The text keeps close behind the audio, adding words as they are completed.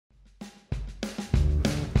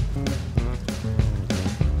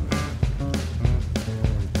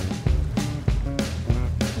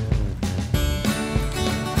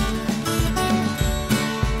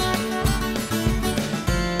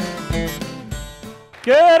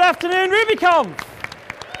Good afternoon, RubyConf!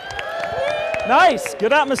 Nice,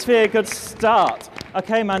 good atmosphere, good start.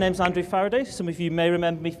 Okay, my name's Andrew Faraday. Some of you may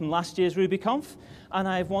remember me from last year's RubyConf, and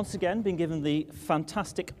I have once again been given the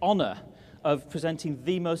fantastic honour of presenting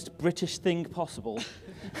the most British thing possible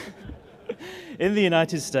in the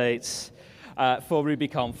United States for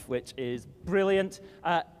RubyConf, which is brilliant.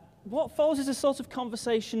 What follows is a sort of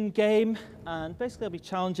conversation game, and basically I'll be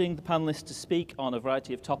challenging the panelists to speak on a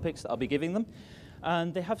variety of topics that I'll be giving them.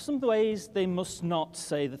 And they have some ways they must not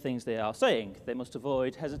say the things they are saying. They must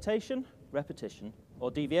avoid hesitation, repetition,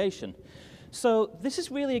 or deviation. So this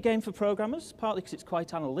is really a game for programmers, partly because it's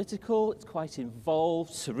quite analytical, it's quite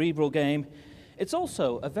involved, cerebral game. It's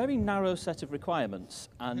also a very narrow set of requirements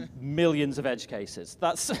and millions of edge cases.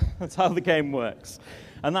 That's how the game works.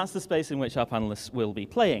 And that's the space in which our panelists will be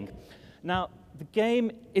playing. Now, the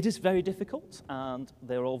game, it is very difficult, and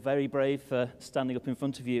they're all very brave for standing up in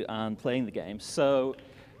front of you and playing the game. So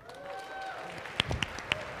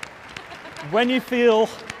when you feel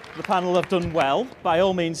the panel have done well, by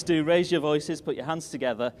all means do raise your voices, put your hands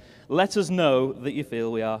together. Let us know that you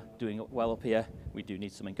feel we are doing well up here. We do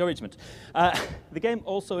need some encouragement. The game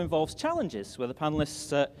also involves challenges, where the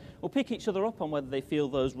panelists will pick each other up on whether they feel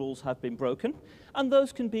those rules have been broken, and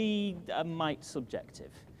those can be a mite subjective.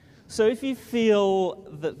 So if you feel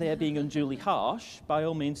that they are being unduly harsh, by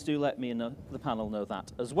all means do let me and the panel know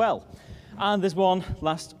that as well. And there's one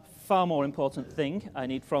last, far more important thing I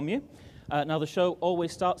need from you. Now the show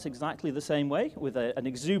always starts exactly the same way, with an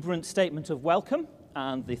exuberant statement of welcome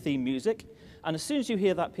and the theme music. And as soon as you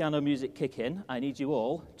hear that piano music kick in, I need you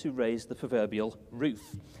all to raise the proverbial roof.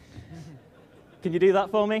 Can you do that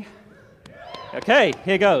for me? Okay,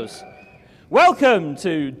 here goes. Welcome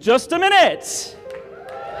to Just a Minute!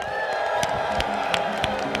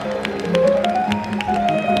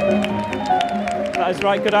 That is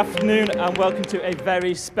right, good afternoon, and welcome to a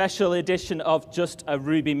very special edition of Just a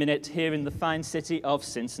Ruby Minute here in the fine city of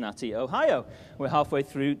Cincinnati, Ohio. We're halfway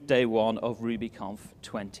through day one of RubyConf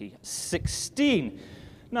 2016.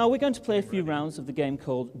 Now, we're going to play a few rounds of the game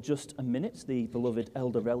called Just a Minute, the beloved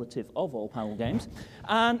elder relative of all panel games.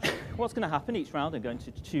 And what's going to happen each round, I'm going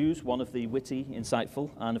to choose one of the witty,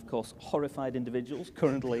 insightful, and of course horrified individuals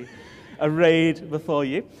currently arrayed before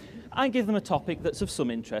you, and give them a topic that's of some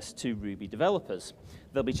interest to Ruby developers.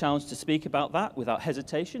 They'll be challenged to speak about that without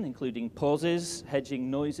hesitation, including pauses, hedging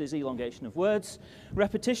noises, elongation of words,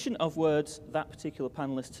 repetition of words that particular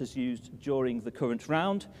panelist has used during the current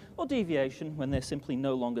round, or deviation when they're simply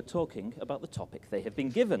no longer talking about the topic they have been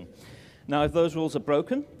given. Now, if those rules are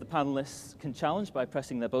broken, the panelists can challenge by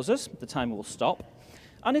pressing their buzzers. The timer will stop.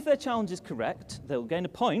 And if their challenge is correct, they'll gain a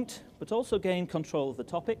point, but also gain control of the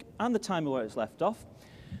topic and the timer where it's left off.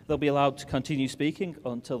 They'll be allowed to continue speaking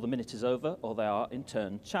until the minute is over, or they are in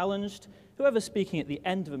turn challenged. Whoever's speaking at the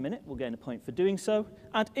end of a minute will gain a point for doing so,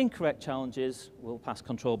 and incorrect challenges will pass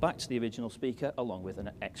control back to the original speaker along with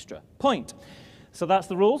an extra point. So that's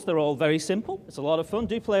the rules. They're all very simple. It's a lot of fun.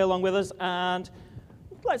 Do play along with us, and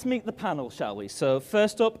let's meet the panel, shall we? So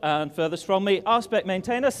first up and furthest from me, RSpec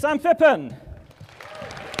maintainer Sam Phippen.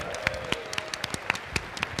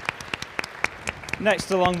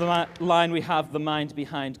 Next along the line, we have the mind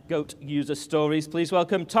behind Goat user stories. Please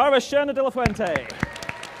welcome Tara Scherner de la Fuente.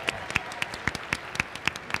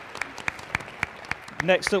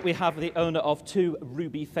 Next up, we have the owner of 2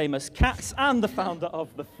 Ruby famous cats and the founder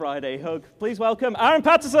of the Friday Hug. Please welcome Aaron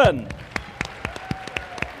Patterson.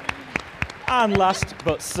 And last,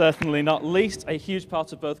 but certainly not least, a huge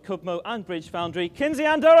part of both Kubmo and Bridge Foundry, Kinsey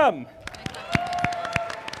Ann Durham.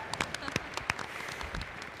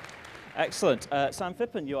 Excellent. Sam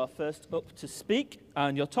Phippen, you are first up to speak,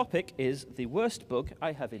 and your topic is the worst bug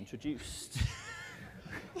I have introduced.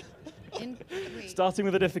 Starting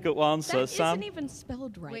with a difficult one, so Sam. That isn't even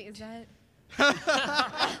spelled right. Wait, is that?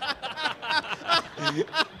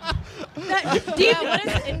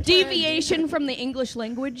 Deviation from the English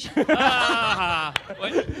language. Wait,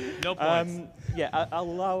 no points. Yeah, I'll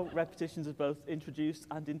allow repetitions of both introduced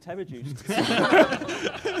and interroduced.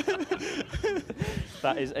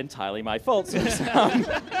 That is entirely my fault, Sam.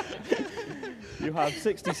 You have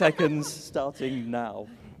 60 seconds starting now.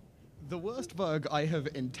 The worst bug I have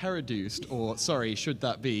introduced, or sorry, should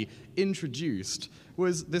that be introduced,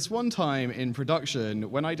 was this one time in production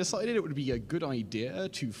when I decided it would be a good idea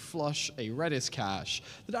to flush a Redis cache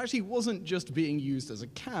that actually wasn't just being used as a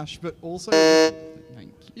cache, but also...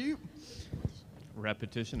 Thank you.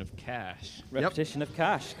 Repetition of cache. Repetition of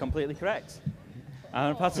cache, completely correct.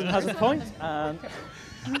 Aaron Patterson has a point, and...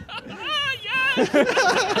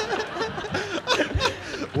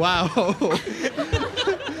 Wow.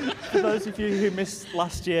 For those of you who missed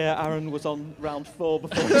last year, Aaron was on round 4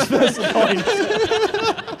 before his first point.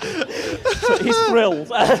 So he's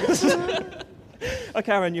thrilled.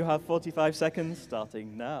 Okay, Aaron, you have 45 seconds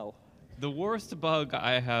starting now. The worst bug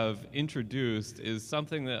I have introduced is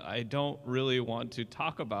something that I don't really want to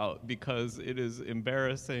talk about because it is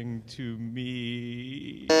embarrassing to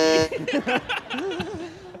me. I didn't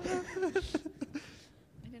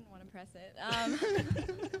want to press it.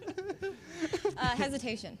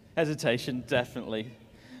 Hesitation. Hesitation, definitely.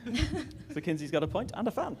 So Kinsey's got a point and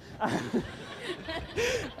a fan.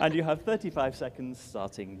 And you have 35 seconds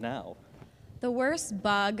starting now. The worst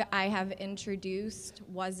bug I have introduced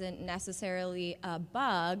wasn't necessarily a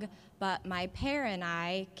bug, but my pair and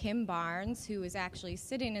I, Kim Barnes, who is actually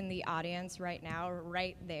sitting in the audience right now,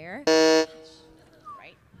 right there.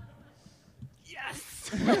 Right.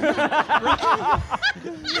 Yes!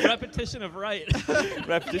 Repetition of right.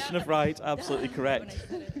 Repetition of right, absolutely correct.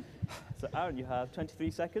 So Aaron, you have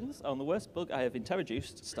 23 seconds on the worst bug I have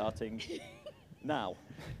introduced starting now.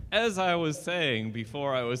 As I was saying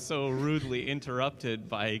before I was so rudely interrupted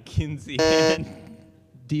by Kinsey and...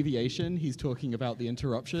 Deviation, he's talking about the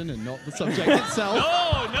interruption and not the subject itself.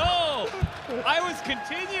 No! I was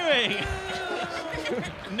continuing!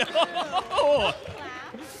 No!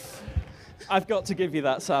 I've got to give you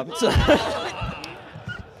that, Sam.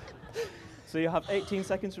 So you have 18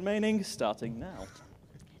 seconds remaining, starting now.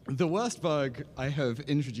 The worst bug I have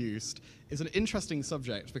introduced is an interesting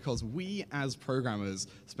subject because we as programmers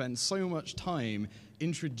spend so much time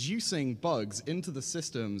introducing bugs into the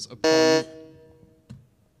systems upon...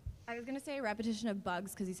 I was going to say repetition of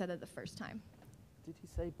bugs because he said that the first time. Did he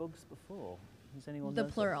say bugs before? Does anyone The know?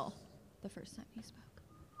 plural. The first time he spoke.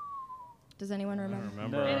 Does anyone remember?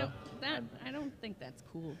 No. I don't think that's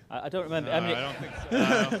cool. I don't remember. No, I mean,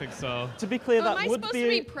 I don't think so. to be clear, Oh, that am I would supposed be... to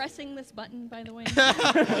be pressing this button, by the way?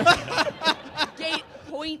 Gate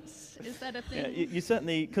points, is that a thing? Yeah, you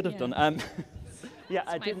certainly could have Yeah. done. Yeah,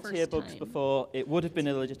 I my didn't first hear bugs time. before. It would have been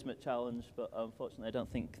a legitimate challenge, but unfortunately I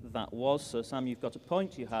don't think that was. So Sam, you've got a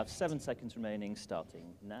point. You have 7 seconds remaining,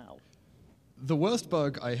 starting now. The worst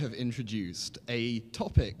bug I have introduced, a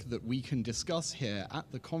topic that we can discuss here at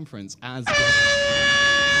the conference as...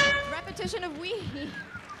 Repetition of we. He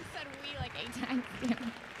said we like 8 times.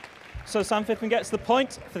 So Sam Phippen gets the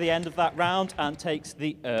point for the end of that round and takes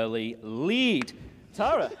the early lead.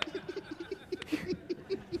 Tara,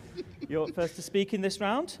 you're up first to speak in this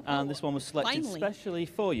round, and this one was selected finally. specially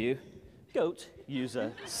for you. Goat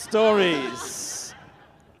User Stories.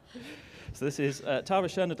 So this is Tara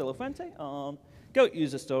Scherner de la Fuente on Goat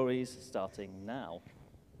User Stories, starting now.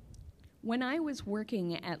 When I was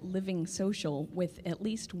working at Living Social with at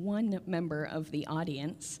least one member of the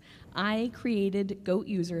audience, I created Goat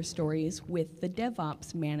User Stories with the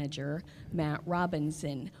DevOps manager, Matt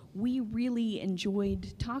Robinson. We really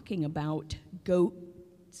enjoyed talking about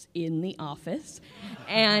goats in the office,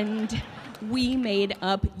 and we made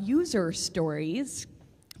up user stories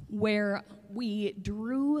where we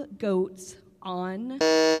drew goats on...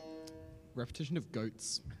 Repetition of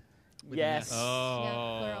goats. Yes. Oh. Yeah,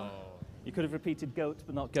 plural. You could have repeated goat,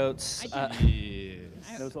 but not goats. I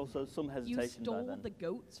Yes. There was also some You hesitation by stole then. the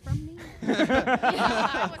goats from me? Yeah,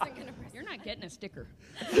 I wasn't going to press. You're not getting a sticker.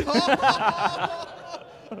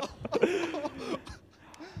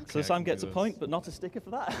 So I Sam can gets do a this. point, but not a sticker for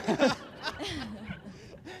that.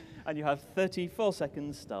 And you have 34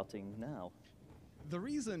 seconds starting now. The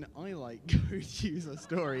reason I like Goat User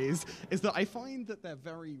Stories is that I find that they're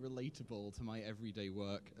very relatable to my everyday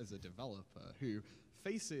work as a developer who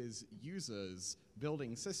faces users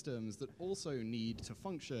building systems that also need to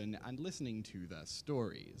function and listening to their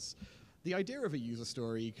stories. The idea of a user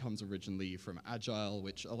story comes originally from Agile,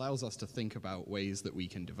 which allows us to think about ways that we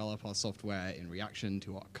can develop our software in reaction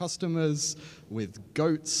to our customers, with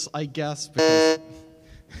goats, I guess, because...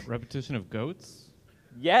 Repetition of goats?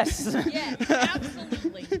 Yes. Yes,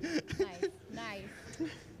 absolutely. Nice.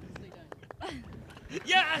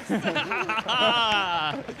 Yes!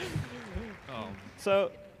 Oh,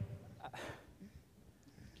 So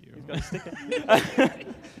you. he's got a sticker.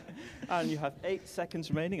 And you have 8 seconds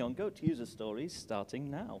remaining on Goat User Stories,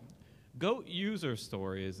 starting now. Goat user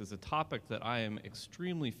stories is a topic that I am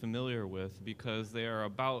extremely familiar with because they are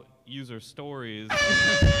about user stories.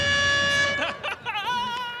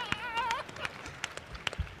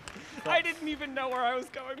 I didn't even know where I was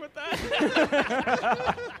going with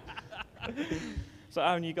that. So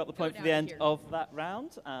Aaron, you got the point for the down end here. of that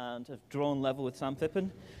round and have drawn level with Sam Phippen.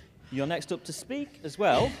 You're next up to speak as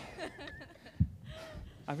well.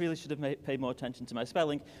 I really should have paid more attention to my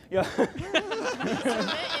spelling. Yeah.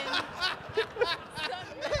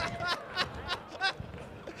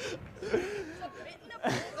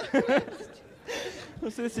 So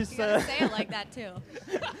this is, You gotta say it like that too.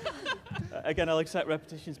 again, I'll accept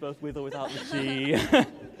repetitions both with or without the G.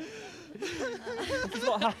 This is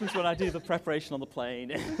what happens when I do the preparation on the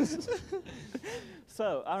plane.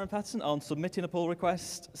 So, Aaron Patterson on submitting a pull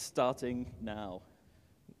request, starting now.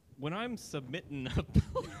 When I'm submitting a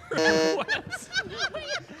pull request.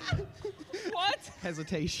 What?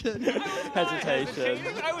 Hesitation. Hesitation.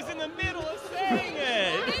 I was in the middle of saying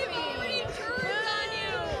it. They've already turned on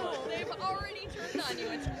you. They've already turned on you.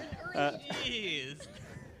 It's urgent. Jeez.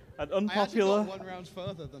 An I actually unpopular. got one round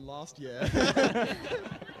further than last year.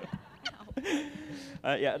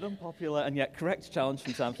 Yeah, an unpopular and yet correct challenge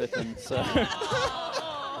from Sam Fippen. So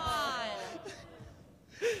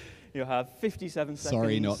you have 57 seconds.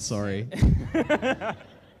 Sorry, not sorry. I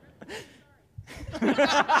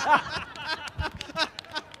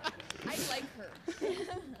like her.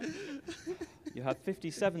 You have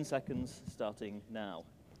 57 seconds starting now.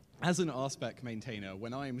 As an RSpec maintainer,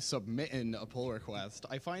 when I'm submitting a pull request,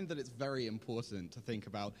 I find that it's very important to think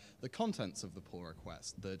about the contents of the pull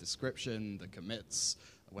request, the description, the commits,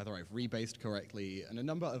 whether I've rebased correctly, and a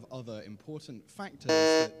number of other important factors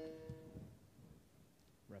that...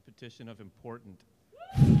 Repetition of important.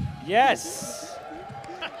 Yes!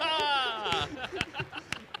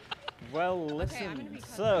 Well, I'm listen. gonna be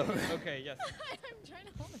So, Okay, yes. I'm trying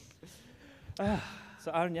to hold it.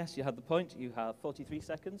 so Aaron, yes, you had the point. You have 43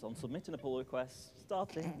 seconds on submitting a pull request,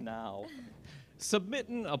 starting now.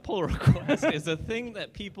 Submitting a pull request is a thing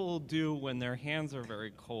that people do when their hands are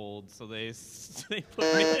very cold, so they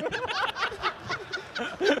put me.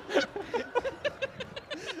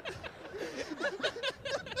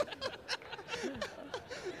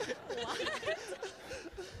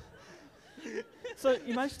 So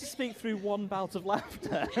you managed to speak through one bout of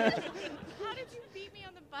laughter. How did you beat me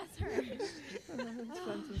on the buzzer?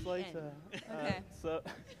 Sentence later. Okay. So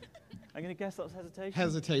I'm going to guess that was hesitation.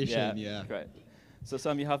 Hesitation, yeah. Great. So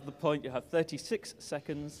Sam, you have the point. You have 36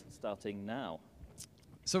 seconds starting now.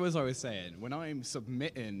 So as I was saying, when I'm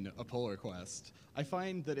submitting a pull request, I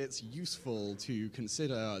find that it's useful to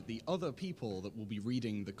consider the other people that will be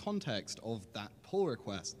reading the context of that pull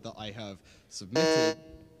request that I have submitted.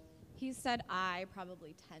 He said I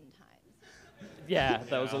probably 10 times. Yeah,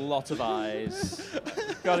 that was a lot of eyes.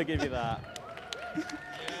 Got to give you that.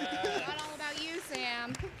 Not all about you,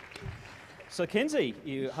 Sam. So Kinsey,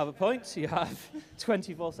 you have a point. You have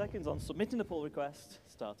 24 seconds on submitting a pull request,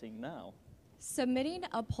 starting now. Submitting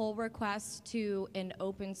a pull request to an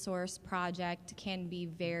open source project can be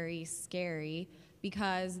very scary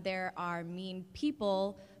because there are mean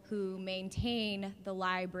people who maintain the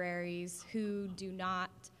libraries who do not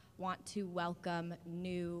want to welcome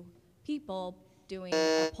new people doing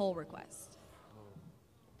a pull request.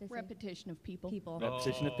 Repetition of people.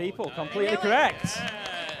 Repetition of people, nice. completely correct.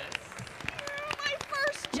 My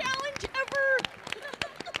first challenge ever.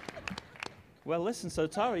 Well, listen, so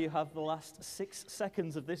Tara, you have the last 6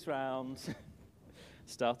 seconds of this round,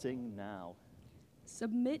 starting now.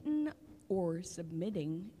 Submitting or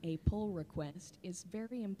submitting a pull request is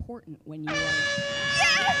very important when you are...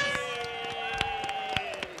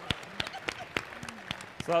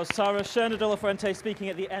 So that was Tara Scherner-de-la-Fuente speaking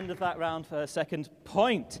at the end of that round for her second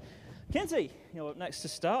point. Kinsey, you're up next to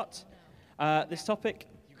start. This topic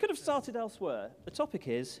could have started elsewhere. The topic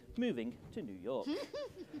is moving to New York,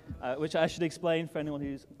 which I should explain for anyone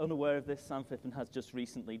who's unaware of this. Sam Fippen has just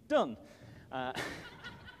recently done.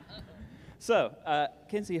 So,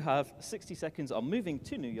 Kinsey, you have 60 seconds on moving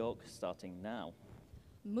to New York, starting now.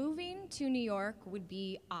 Moving to New York would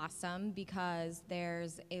be awesome because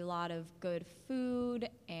there's a lot of good food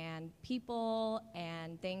and people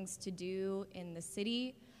and things to do in the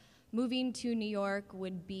city. Moving to New York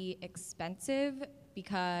would be expensive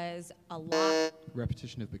because a lot...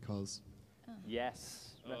 Repetition of because.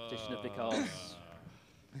 Yes, repetition of because.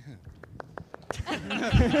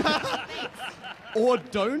 Or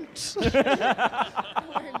don't.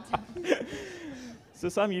 So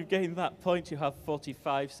Sam, you've gained that point. You have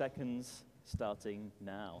 45 seconds, starting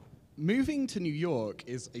now. Moving to New York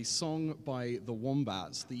is a song by the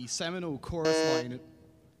Wombats, the seminal chorus line...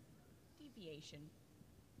 Deviation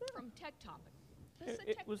from Tech Topic.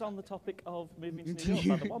 It was on the topic of moving to New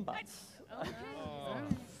York by the Wombats.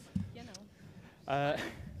 You know, I've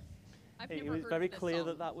It never was heard very of this clear song.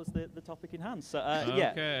 that that was the topic in hand. So,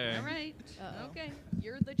 yeah. Okay. All right. Uh-oh. Okay.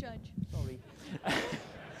 You're the judge. Sorry.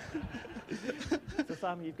 So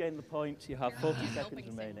Sam, you've gained the point. You have 40 seconds helping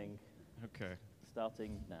Sam. remaining, Okay.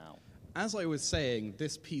 starting now. As I was saying,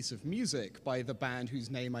 this piece of music by the band whose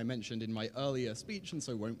name I mentioned in my earlier speech and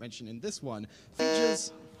so won't mention in this one,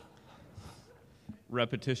 features...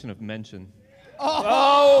 Repetition of mention.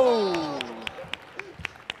 Oh!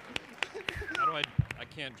 How do I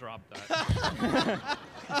can't drop that.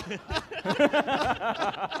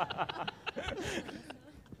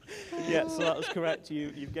 Yeah, so that was correct.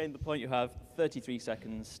 You've gained the point. You have 33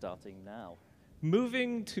 seconds starting now.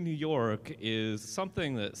 Moving to New York is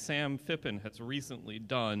something that Sam Phippen has recently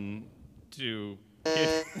done to Pause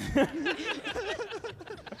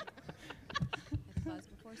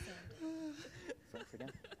before send. Sorry,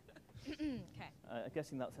 again. Okay. I'm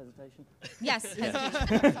guessing that's hesitation. Yes,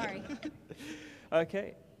 hesitation. Sorry.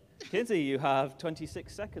 Okay. Kinsey, you have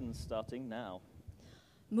 26 seconds starting now.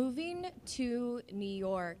 Moving to New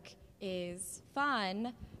York is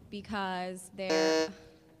fun because they're...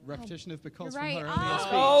 Repetition of because You're from her right. earlier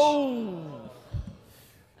speech. Oh!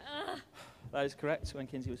 That is correct. When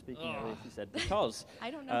Kinsey was speaking earlier, she said because. I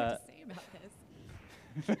don't know what to say about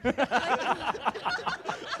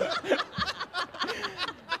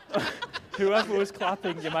this. Whoever was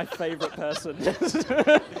clapping, you're my favorite person.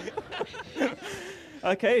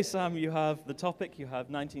 Okay, Sam, you have the topic. You have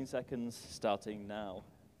 19 seconds starting now.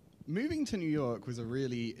 Moving to New York was a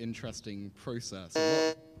really interesting process.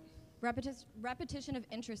 Repetition of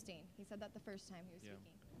interesting. He said that the first time he was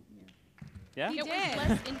speaking. Yeah? He It did. was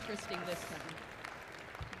less interesting this time.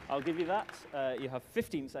 I'll give you that. You have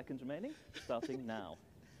 15 seconds remaining, starting now.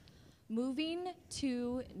 Moving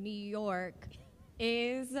to New York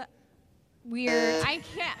is weird. I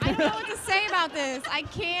don't know what to say about this. I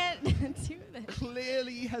can't do this.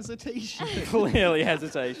 Clearly hesitation. Clearly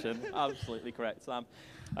hesitation. Absolutely correct, Sam.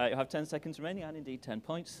 You have 10 seconds remaining, and indeed 10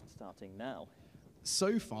 points, starting now.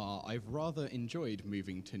 So far, I've rather enjoyed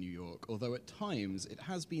moving to New York, although at times it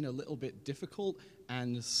has been a little bit difficult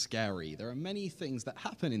and scary. There are many things that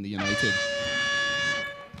happen in the United...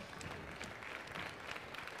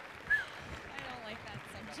 I don't like that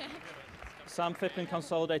subject. Sam Phippen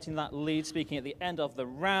consolidating that lead, speaking at the end of the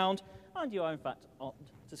round. And you are, in fact, on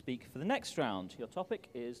to speak for the next round. Your topic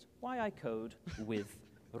is why I code with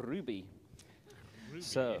Ruby.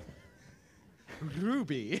 So,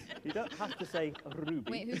 Ruby. you don't have to say Ruby.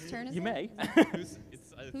 Wait, whose turn is You it? may.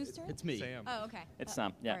 Whose turn? It's me. Sam. Oh, okay. It's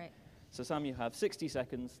Sam, yeah. All right. So, Sam, you have 60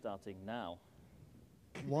 seconds starting now.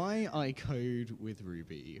 Why I code with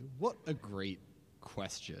Ruby? What a great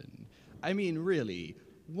question. I mean, really,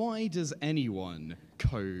 why does anyone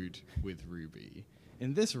code with Ruby?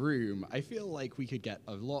 In this room, I feel like we could get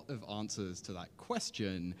a lot of answers to that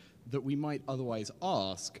question that we might otherwise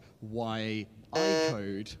ask why I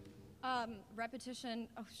code. Repetition.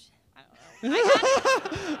 Oh, I don't know.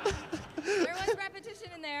 There was repetition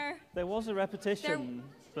in there. There was a repetition,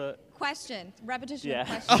 but... Question. Repetition Yeah.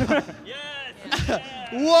 of question.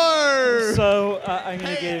 Whoa! So, I'm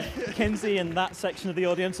going to give Kinsey and that section of the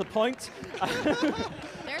audience a point. There's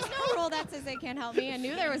no rule that says they can't help me. I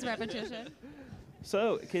knew there was repetition.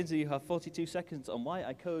 So, Kinsey, you have 42 seconds on why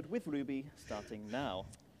I code with Ruby, starting now.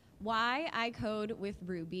 Why I code with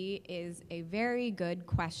Ruby is a very good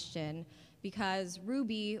question because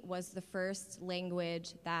Ruby was the first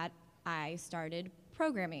language that I started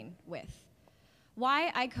programming with.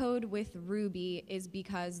 Why I code with Ruby is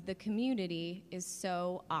because the community is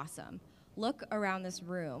so awesome. Look around this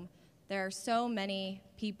room. There are so many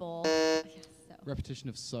people. Repetition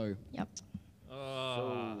of so. Yep.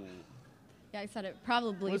 So, Yeah, I said it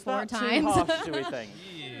probably was 4 that times. too harsh, do we think?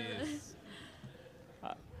 Yes.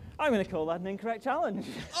 I'm going to call that an incorrect challenge.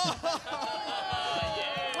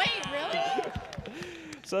 Wait, really?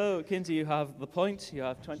 So, Kinsey, you have the point. You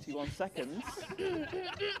have 21 seconds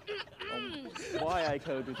on why I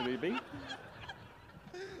code with Ruby,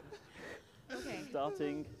 Okay.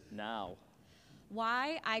 starting now.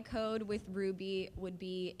 Why I code with Ruby would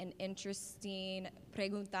be an interesting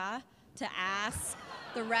pregunta to ask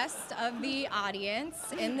the rest of the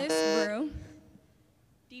audience in this room.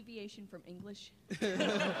 Deviation from English.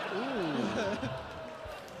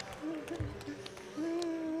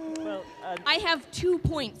 Well, I have 2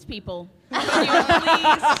 points, people. Can you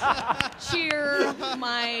please cheer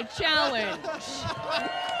my challenge?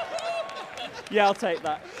 yeah, I'll take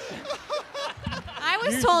that. I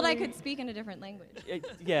was told I could speak in a different language.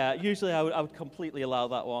 Yeah, usually I would completely allow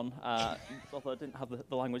that one, although I didn't have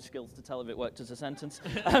the language skills to tell if it worked as a sentence.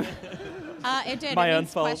 It did. My It own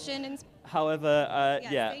means fault. question and However,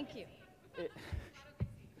 yes, yeah. Thank you.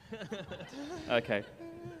 Okay.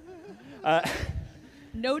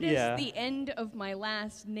 Notice Yeah. the end of my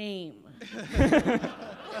last name.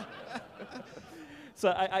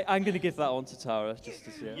 So I'm going to give that one to Tara, just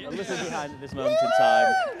to see a little behind at this moment in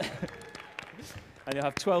time. And you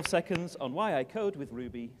have 12 seconds on why I code with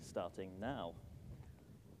Ruby, starting now.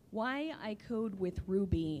 Why I code with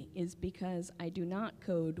Ruby is because I do not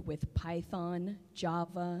code with Python,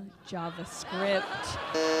 Java, JavaScript,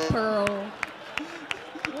 Perl.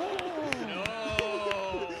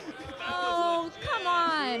 Oh, come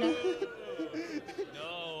on.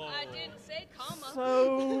 No. I didn't say comma.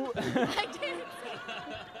 So, I didn't.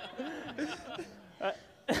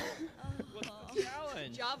 What's the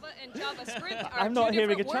challenge? Java and JavaScript are I'm not two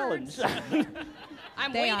hearing a different challenge. words.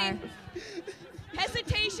 I'm They waiting.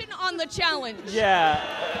 Hesitation on the challenge. Yeah.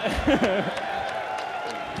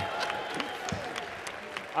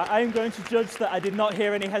 I'm going to judge that I did not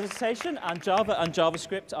hear any hesitation, and Java and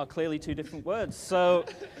JavaScript are clearly two different words. So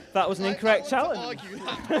that was an incorrect challenge.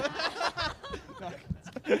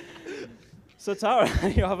 So Tara,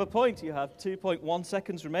 you have a point. You have 2.1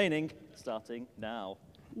 seconds remaining, starting now.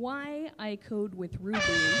 Why I code with Ruby.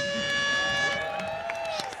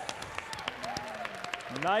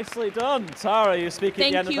 Nicely done. Tara, you speak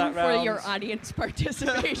at the end of that round. Thank you for your audience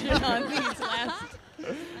participation on these last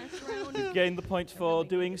round. You've gained the point for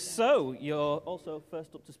doing so. You're also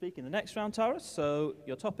first up to speak in the next round, Tara, so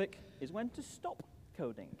your topic is when to stop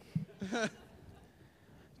coding.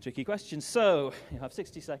 Tricky question. So you have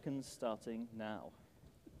 60 seconds starting now.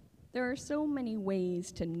 There are so many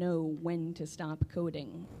ways to know when to stop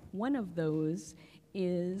coding. One of those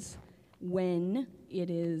is when it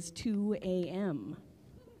is 2 a.m.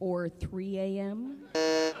 or 3 a.m.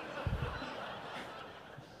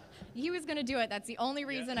 He was going to do it. That's the only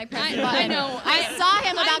reason I pressed the button. I know. I saw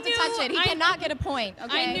him I about to knew- touch it. He I- cannot get a point.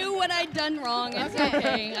 Okay. I knew what I'd done wrong. It's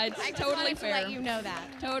okay. It's I just totally wanted fair. to let you know that.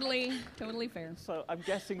 Totally fair. So I'm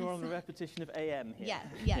guessing we're on the repetition of AM here. Yes.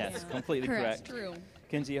 Yes, completely correct. True.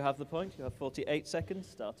 Kinsey, you have the point. You have 48 seconds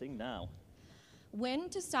starting now. When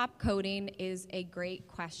to stop coding is a great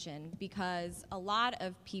question because a lot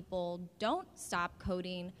of people don't stop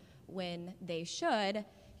coding when they should.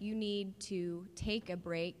 You need to take a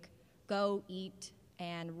break, go eat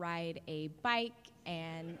and ride a bike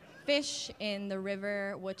and fish in the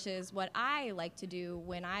river, which is what I like to do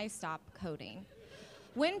when I stop coding.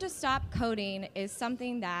 When to stop coding is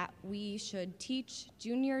something that we should teach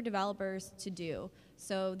junior developers to do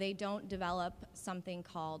so they don't develop something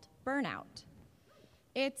called burnout.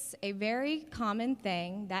 It's a very common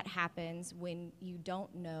thing that happens when you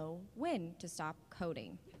don't know when to stop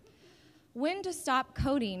coding. When to stop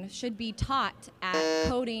coding should be taught at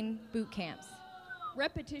coding boot camps.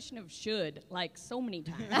 Repetition of should, like so many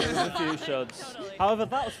times. There's a few shoulds. However,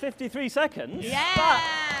 that was 53 seconds.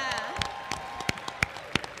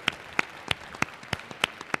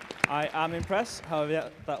 I am impressed. However,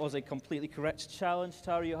 that was a completely correct challenge.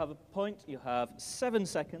 Tara, you have a point. You have 7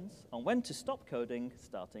 seconds on when to stop coding,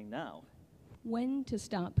 starting now. When to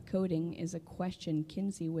stop coding is a question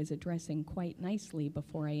Kinsey was addressing quite nicely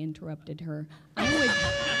before I interrupted her. I would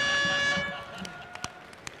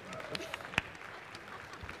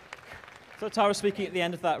So Tara, speaking at the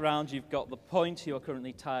end of that round, you've got the point. You are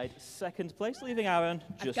currently tied second place, leaving Aaron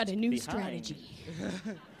just I've got a new behind. strategy.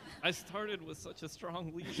 I started with such a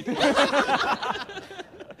strong lead.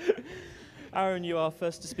 Aaron, you are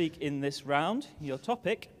first to speak in this round. Your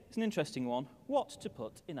topic is an interesting one. What to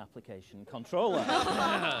put in application controller.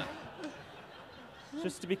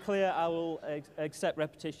 Just to be clear, I will accept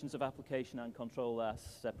repetitions of application and controller as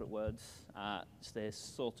separate words. They're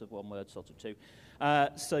sort of one word, sort of two.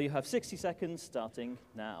 So you have 60 seconds starting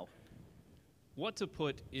now. What to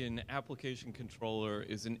put in application controller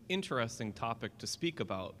is an interesting topic to speak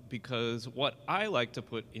about because what I like to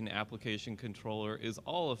put in application controller is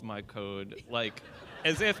all of my code, like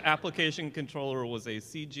as if application controller was a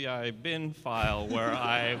CGI bin file where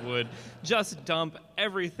I would just dump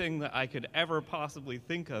everything that I could ever possibly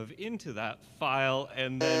think of into that file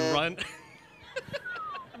and then run.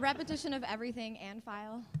 Repetition of everything and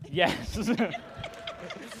file. Yes.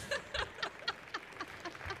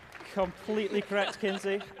 Completely correct,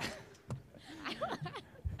 Kinsey.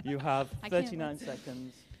 You have I can't 39 listen.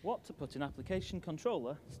 seconds. What to put in application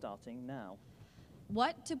controller starting now.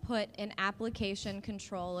 What to put in application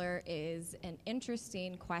controller is an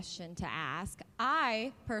interesting question to ask.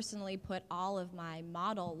 I personally put all of my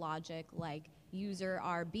model logic, like user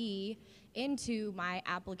RB, into my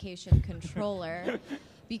application controller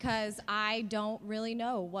because I don't really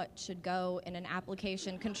know what should go in an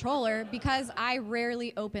application controller because I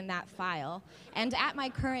rarely open that file. And at my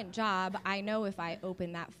current job, I know if I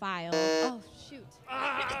open that file, oh shoot.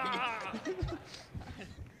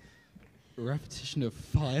 Repetition of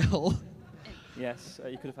file. Yes,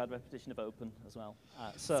 you could have had repetition of open as well. Oh,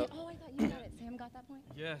 I thought you got it. Sam got that point?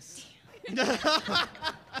 Yes.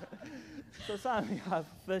 So Sam, you have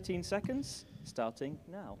 13 seconds starting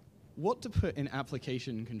now. What to put in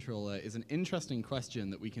application controller is an interesting question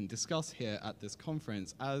that we can discuss here at this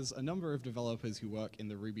conference. As a number of developers who work in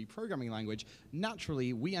the Ruby programming language,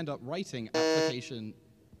 naturally we end up writing application...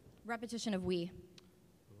 Repetition of we.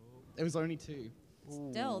 It was only 2.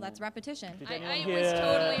 Still, that's repetition. It was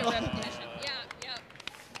totally a repetition.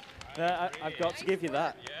 I've got to give you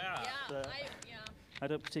that. Yeah. I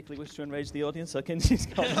don't particularly wish to enrage the audience, so Kinsey's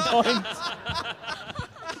got the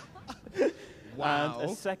point. Wow.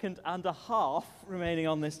 And a second and a half remaining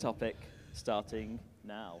on this topic, starting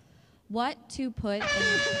now. What to put in...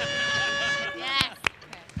 Yes!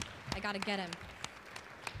 Okay. I gotta get him.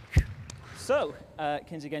 So,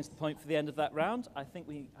 Kinsey gains the point for the end of that round. I think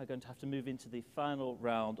we are going to have to move into the final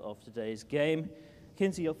round of today's game.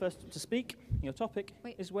 Kinsey, you're first to speak. Your topic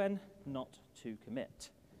is when not to commit.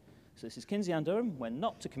 So this is Kinsey and Durham, when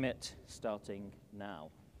not to commit, starting now.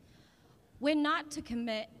 When not to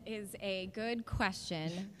commit is a good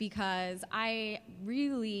question because I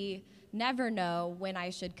really never know when I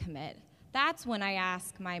should commit. That's when I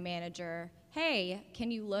ask my manager, hey, can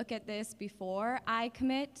you look at this before I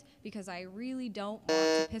commit? Because I really don't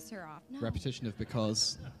want to piss her off. No. Repetition of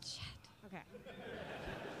because. Shit. Okay.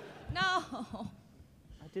 No.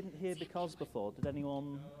 I didn't hear because before. Did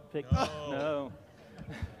anyone pick? No.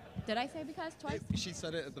 Did I say because twice? She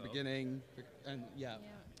said it at the beginning, and yeah.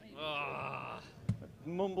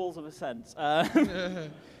 Mumbles of assent.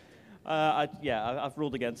 I've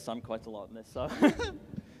ruled against Sam quite a lot in this, so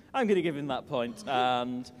I'm going to give him that point.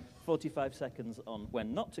 And 45 seconds on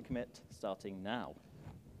when not to commit, starting now.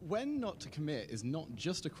 When not to commit is not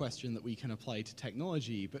just a question that we can apply to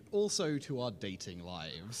technology, but also to our dating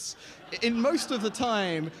lives. In most of the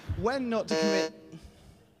time, when not to commit...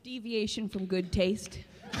 Deviation from good taste.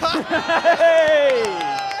 Hey!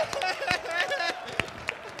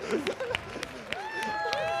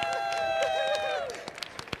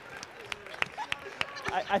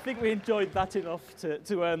 I think we enjoyed that enough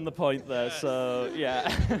to earn the point there, so yeah.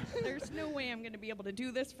 There's no way I'm going to be able to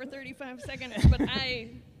do this for 35 seconds, but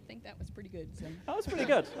I think that was pretty good. So. That was pretty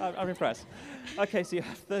good. I'm impressed. Okay, so you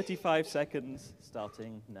have 35 seconds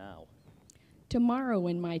starting now. Tomorrow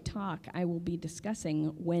in my talk, I will be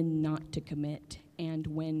discussing when not to commit and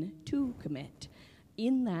when to commit.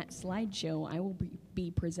 In that slideshow, I will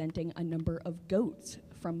be presenting a number of goats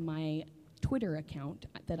from my Twitter account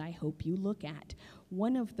that I hope you look at.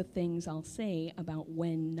 One of the things I'll say about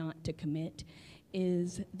when not to commit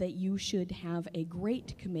is that you should have a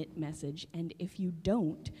great commit message, and if you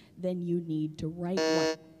don't, then you need to write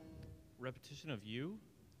one. Repetition of you?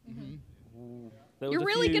 Mm-hmm. You're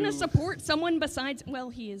really going to support someone besides? Well,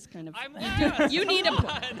 he is kind of. I'm last. You need a.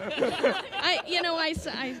 I'm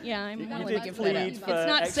willing to give that up. It's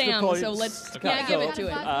not Sam, so let's give it to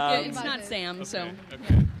it. It's not Sam, so.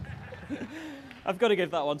 Okay. I've got to give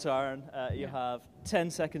that one to Aaron. You have 10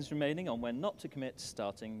 seconds remaining on when not to commit,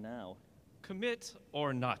 starting now. Commit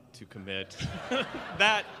or not to commit?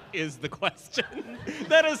 That is the question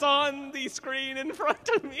that is on the screen in front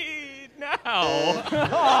of me now. Oh,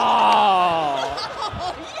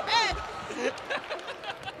 yes!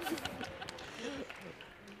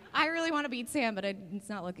 I really want to beat Sam, but it's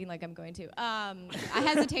not looking like I'm going to. A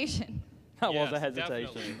hesitation. That was Yes, a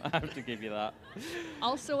hesitation. definitely. I have to give you that.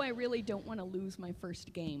 Also, I really don't want to lose my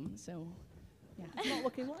first game, so. Yeah. It's not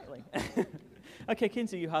looking likely. Okay,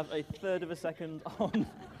 Kinsey, you have a third of a second on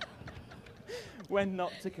when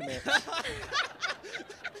not to commit.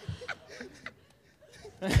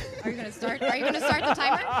 Are you going to start? Are you going to start the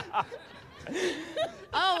timer?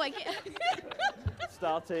 Oh, I can't.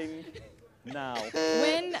 Starting now.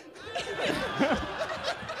 When.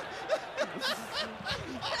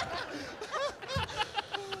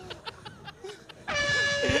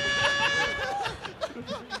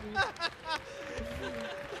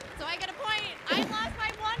 So I get a point. I lost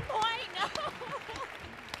my 1 point.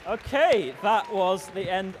 No. Okay, that was the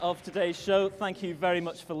end of today's show. Thank you very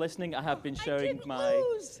much for listening. I have been showing my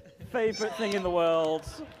favorite thing in the world.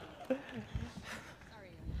 Sorry.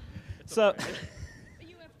 So. But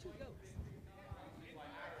you have 2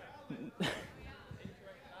 goats.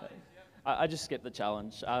 I just skipped the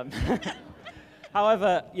challenge.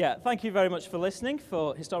 However, yeah, thank you very much for listening.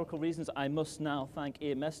 For historical reasons, I must now thank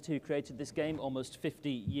EMS, who created this game almost 50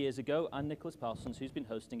 years ago, and Nicholas Parsons, who's been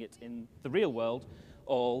hosting it in the real world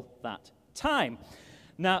all that time.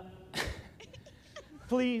 Now,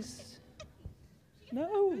 please,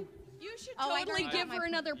 no. You should Oh, I totally got give my her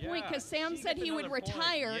another point, because Sam she said gets he would another point.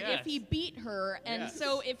 retire Yes. if he beat her, and Yes.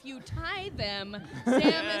 so if you tie them,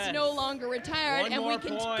 Sam is no longer retired, One and we more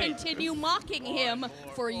can point. continue mocking him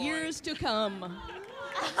for point. years to come.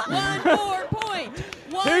 One more point.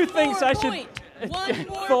 One Who thinks more I should? point. One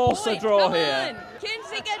more force point. a draw Come here. on.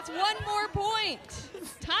 Kinsey gets one more point.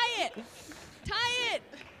 Tie it. Tie it.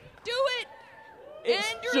 Do it.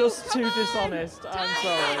 It's Andrew, just come too on. dishonest. I'm Tie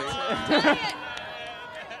sorry. it. Tie it.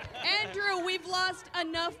 Andrew, we've lost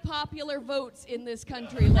enough popular votes in this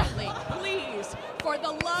country lately. Please, for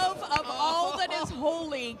the love of all that is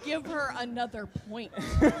holy, give her another point.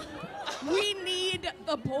 We need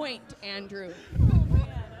the point, Andrew. Oh, man,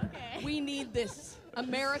 okay. We need this.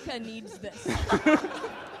 America needs this.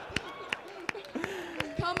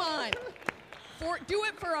 Come on. Do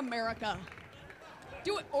it for America.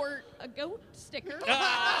 Do it, or a goat sticker.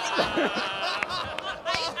 I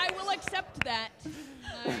will accept that.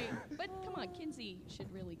 But come on, Kinsey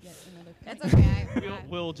should really get another point. That's okay.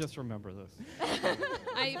 We'll just remember this.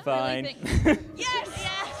 I Fine. really think. Yes!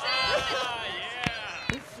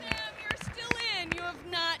 Sam, you're still in. You have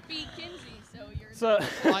not beat Kinsey, so you're. So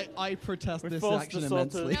I protest we this forced action the sort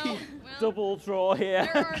of immensely. No, well, double draw here.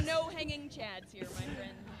 there are no hanging chads here, my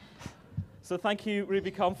friend. So thank you,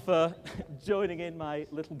 RubyConf, for joining in my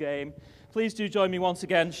little game. Please do join me once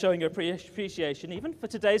again, showing your appreciation even for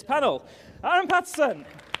today's panel. Aaron Patterson,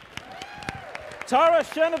 Tara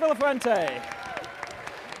Scherner-Villafuente,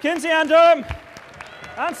 Kinsey Ann Durham,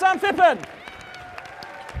 and Sam Phippen.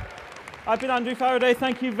 I've been Andrew Faraday.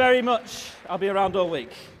 Thank you very much. I'll be around all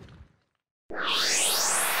week.